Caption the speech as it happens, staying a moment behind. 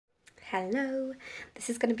Hello, this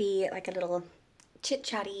is going to be like a little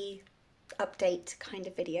chit-chatty update kind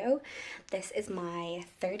of video. This is my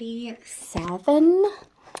 37,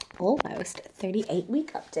 almost 38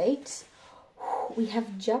 week update. We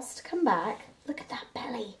have just come back. Look at that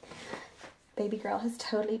belly. Baby girl has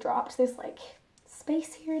totally dropped. There's like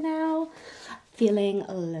space here now. Feeling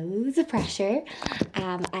loads of pressure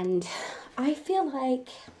and I feel like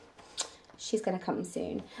she's gonna come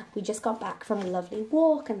soon. We just got back from a lovely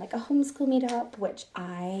walk and like a homeschool meetup, which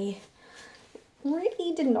I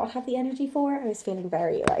really did not have the energy for. I was feeling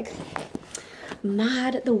very like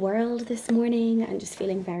mad at the world this morning and just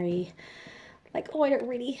feeling very like, oh, I don't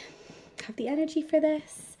really have the energy for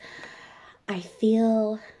this. I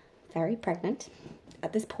feel very pregnant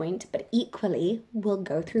at this point, but equally will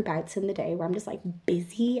go through bouts in the day where I'm just like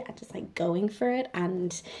busy and just like going for it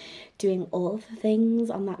and doing all the things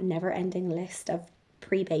on that never-ending list of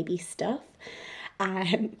pre-baby stuff,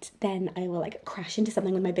 and then I will like crash into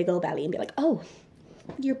something with my big old belly and be like, oh,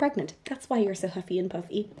 you're pregnant, that's why you're so huffy and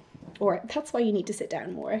puffy, or that's why you need to sit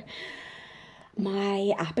down more.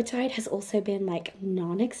 My appetite has also been like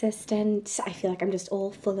non-existent. I feel like I'm just all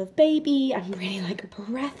full of baby. I'm really like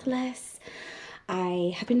breathless.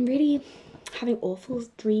 I have been really having awful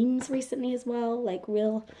dreams recently as well, like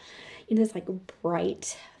real, you know, those like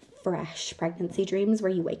bright, fresh pregnancy dreams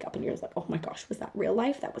where you wake up and you're just like, oh my gosh, was that real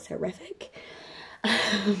life? That was horrific.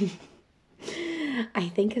 I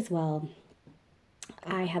think as well,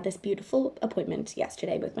 I had this beautiful appointment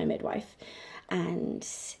yesterday with my midwife, and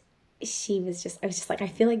I was just like, I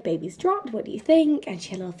feel like baby's dropped, what do you think? And she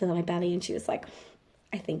had a little feel in my belly and she was like,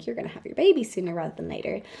 I think you're going to have your baby sooner rather than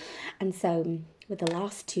later. And so with the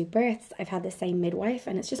last two births, I've had the same midwife,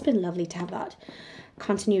 and it's just been lovely to have that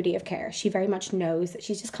continuity of care. She very much knows that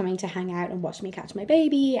she's just coming to hang out and watch me catch my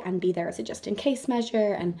baby and be there as a just in case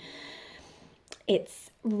measure. And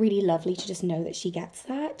it's really lovely to just know that she gets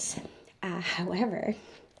that. However,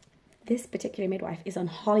 this particular midwife is on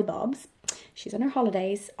hollybobs. She's on her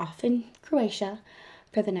holidays off in Croatia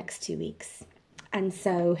for the next 2 weeks. And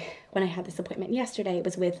so when I had this appointment yesterday, it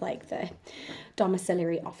was with like the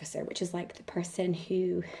domiciliary officer, which is like the person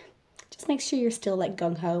who just makes sure you're still like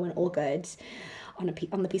gung-ho and all good on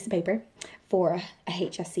the piece of paper for a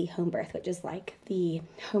HSC home birth, which is like the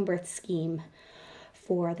home birth scheme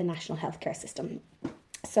for the national healthcare system.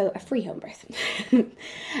 So a free home birth.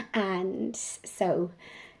 And so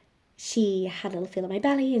she had a little feel in my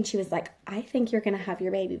belly and she was like, I think you're going to have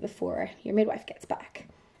your baby before your midwife gets back.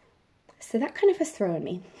 So that kind of has thrown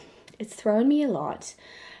me. It's thrown me a lot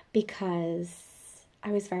because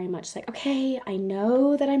I was very much like, okay, I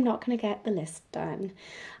know that I'm not going to get the list done.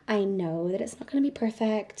 I know that it's not going to be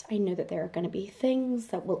perfect. I know that there are going to be things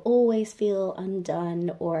that will always feel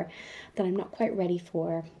undone or that I'm not quite ready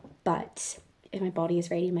for. But if my body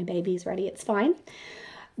is ready, my baby is ready, it's fine.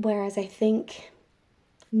 Whereas I think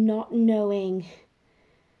not knowing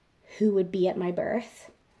who would be at my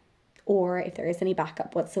birth, or if there is any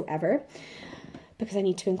backup whatsoever, because I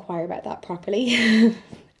need to inquire about that properly.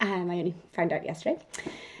 I only found out yesterday,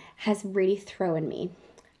 has really thrown me.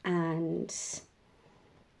 And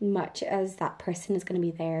much as that person is going to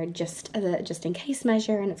be there just as a just in case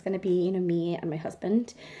measure, and it's going to be, you know, me and my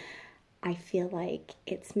husband, I feel like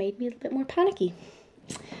it's made me a little bit more panicky.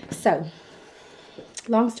 So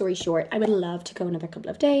long story short, I would love to go another couple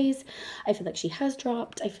of days. I feel like she has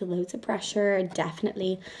dropped. I feel loads of pressure.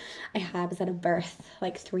 Definitely. I was at a birth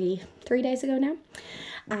like three days ago now.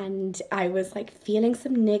 And I was like feeling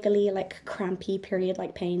some niggly, like crampy period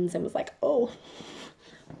like pains, and was like, oh,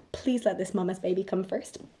 please let this mama's baby come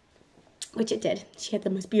first. Which it did. She had the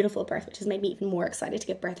most beautiful birth, which has made me even more excited to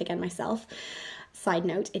give birth again myself. Side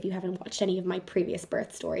note, if you haven't watched any of my previous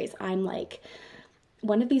birth stories, I'm like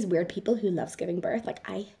one of these weird people who loves giving birth. Like,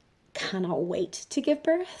 I cannot wait to give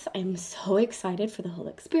birth. I'm so excited for the whole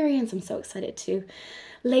experience. I'm so excited to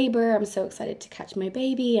labor. I'm so excited to catch my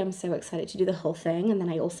baby. I'm so excited to do the whole thing. And then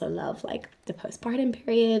I also love like the postpartum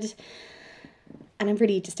period. And I'm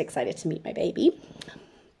really just excited to meet my baby.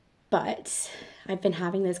 But I've been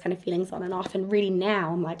having those kind of feelings on and off. And really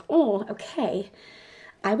now I'm like, oh, okay,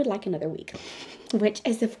 I would like another week. Which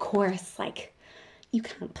is, of course, like, you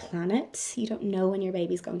can't plan it. You don't know when your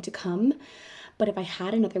baby's going to come. But if I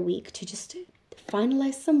had another week to just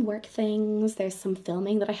finalize some work things, there's some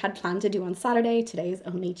filming that I had planned to do on Saturday. Today is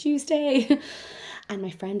only Tuesday. And my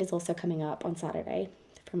friend is also coming up on Saturday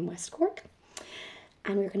from West Cork.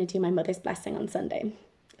 And we're going to do my mother's blessing on Sunday.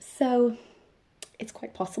 So it's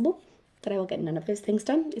quite possible that I will get none of those things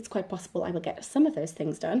done. It's quite possible I will get some of those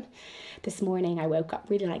things done. This morning I woke up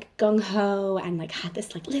really like gung-ho and like had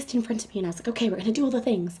this like list in front of me, and I was like, okay, we're gonna do all the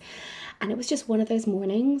things. And it was just one of those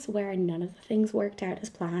mornings where none of the things worked out as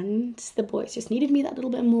planned. The boys just needed me that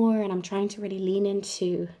little bit more, and I'm trying to really lean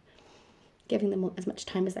into giving them as much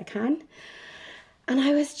time as I can. And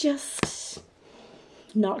I was just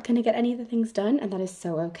not gonna get any of the things done, and that is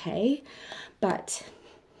so okay. But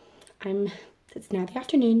it's now the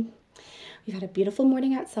afternoon. We've had a beautiful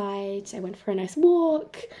morning outside. I went for a nice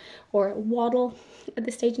walk, or a waddle. At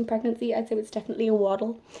this stage in pregnancy, I'd say it's definitely a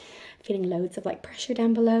waddle. Feeling loads of like pressure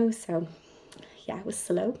down below, so yeah, it was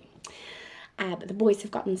slow. But the boys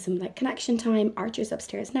have gotten some like connection time. Archer's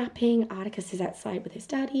upstairs napping. Atticus is outside with his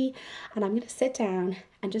daddy, and I'm gonna sit down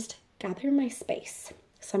and just gather my space.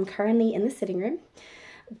 So I'm currently in the sitting room,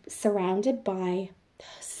 surrounded by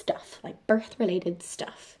stuff, like birth-related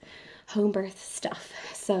stuff, home birth stuff.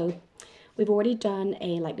 So we've already done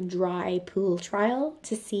a like dry pool trial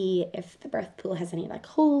to see if the birth pool has any like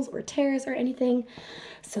holes or tears or anything.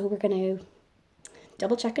 So we're going to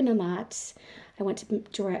double check in on that. I want to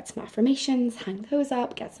draw out some affirmations, hang those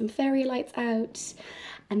up, get some fairy lights out,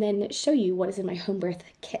 and then show you what is in my home birth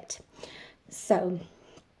kit. So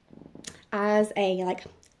as a like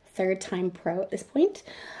third time pro at this point,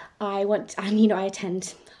 I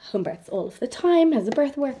attend home births all of the time as a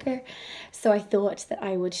birth worker, so I thought that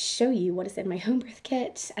I would show you what is in my home birth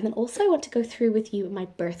kit, and then also I want to go through with you my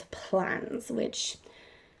birth plans, which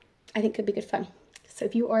I think could be good fun. So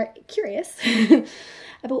if you are curious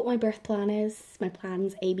about what my birth plan is, my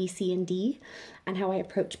plans A, B, C, and D, and how I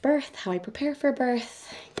approach birth, how I prepare for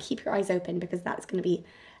birth, keep your eyes open, because that's going to be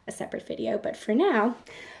a separate video. But for now,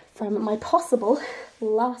 from my possible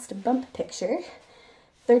last bump picture,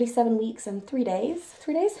 37 weeks and 4 days,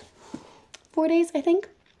 I think.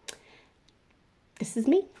 This is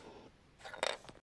me.